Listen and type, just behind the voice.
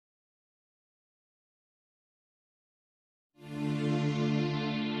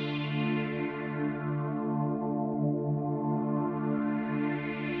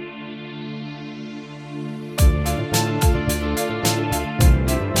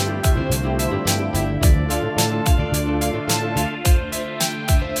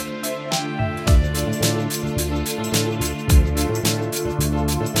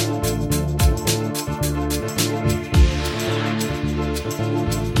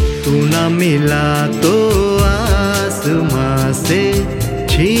तू ना मिला तो आसमां से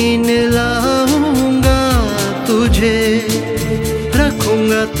छीन लाऊंगा तुझे,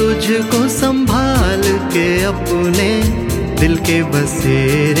 रखूंगा तुझको संभाल के अपने दिल के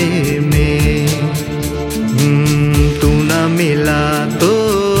बसेरे में। तू ना मिला तो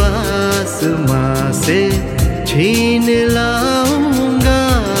आसमां से छीन लाऊंगा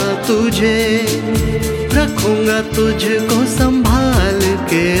तुझे, रखूंगा तुझको संभाल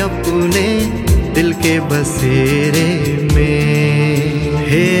के अपने दिल के बसेरे में।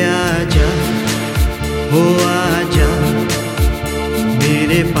 हे आजा, हो आजा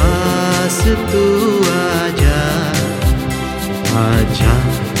मेरे पास तू आजा, आजा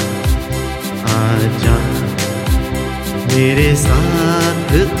आजा मेरे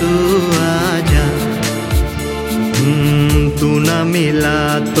साथ तू आजा। तू ना मिला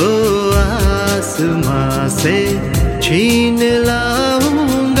तो आसमां से छीन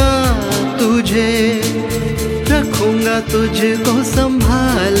लाऊंगा तुझे, रखूंगा तुझको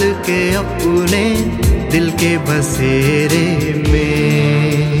संभाल के अपने दिल के बसेरे में।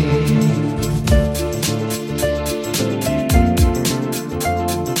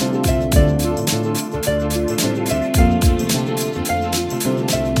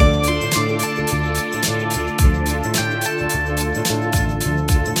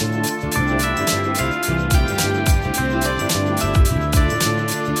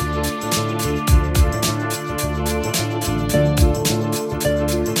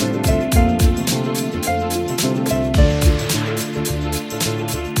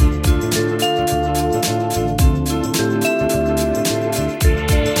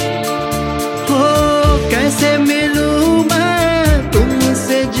 कैसे मिलूं मैं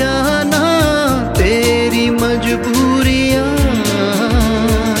तुमसे जाना, तेरी मजबूरियां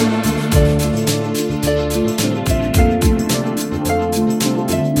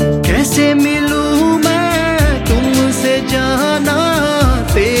कैसे मिलूं मैं तुमसे जाना,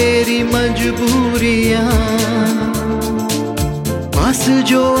 तेरी मजबूरियां पास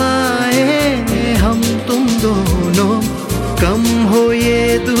जो आए हम तुम दोनों, कम हो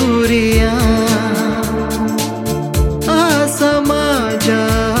ये दूरियां। समा जा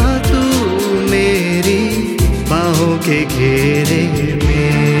तू मेरी बाहों के घेरे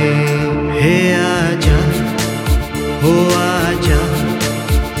में। हे आजा, हो आजा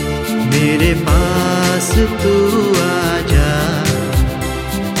मेरे पास तू आजा,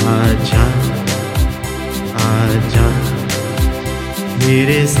 आजा आजा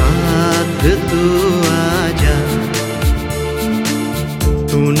मेरे साथ तू आजा।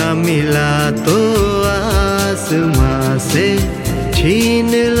 तू ना मिला तो आसमां से छीन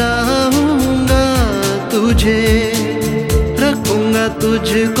लाऊंगा तुझे, रखूंगा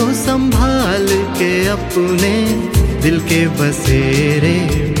तुझको संभाल के अपने दिल के बसेरे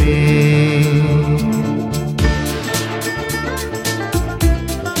में।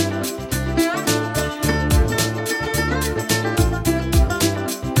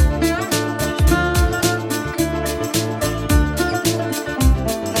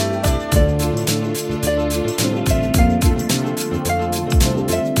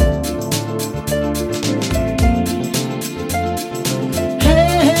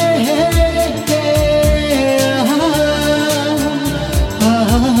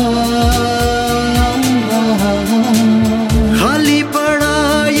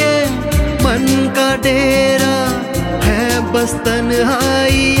 डेरा है बस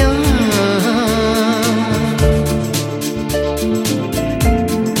तन्हाइयाँ,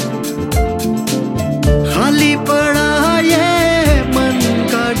 खाली पड़ा ये मन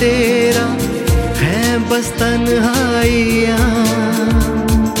का डेरा है बस तन्हाइयाँ।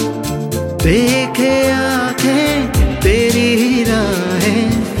 देखे आंखें तेरी ही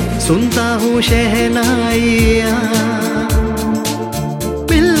राहें, सुनता हूँ शहनाइयाँ।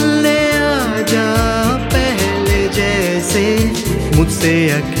 मुझसे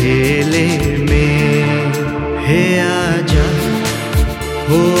अकेले में, हे आजा,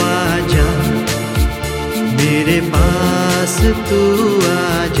 हो आजा मेरे पास तू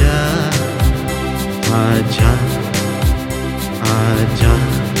आजा, आजा आजा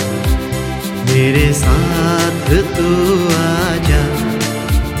मेरे साथ तू आजा।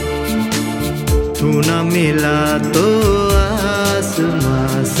 तू ना मिला तो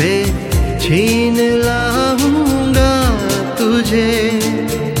आसमां से छीन लाऊंगा तुझे,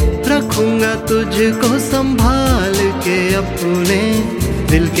 रखूंगा तुझको संभाल के अपने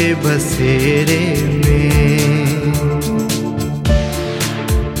दिल के बसेरे में।